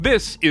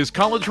This is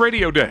College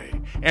Radio Day,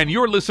 and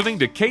you're listening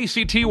to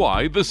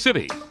KCTY, The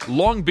City,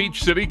 Long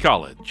Beach City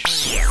College.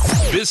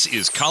 This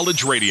is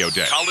College Radio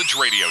Day. College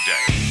Radio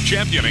Day.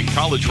 Championing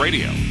college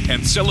radio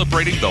and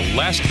celebrating the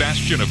last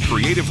bastion of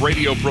creative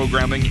radio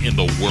programming in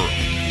the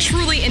world.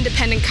 Truly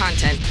independent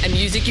content and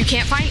music you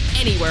can't find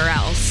anywhere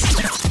else.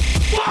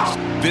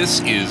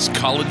 This is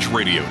College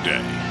Radio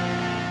Day.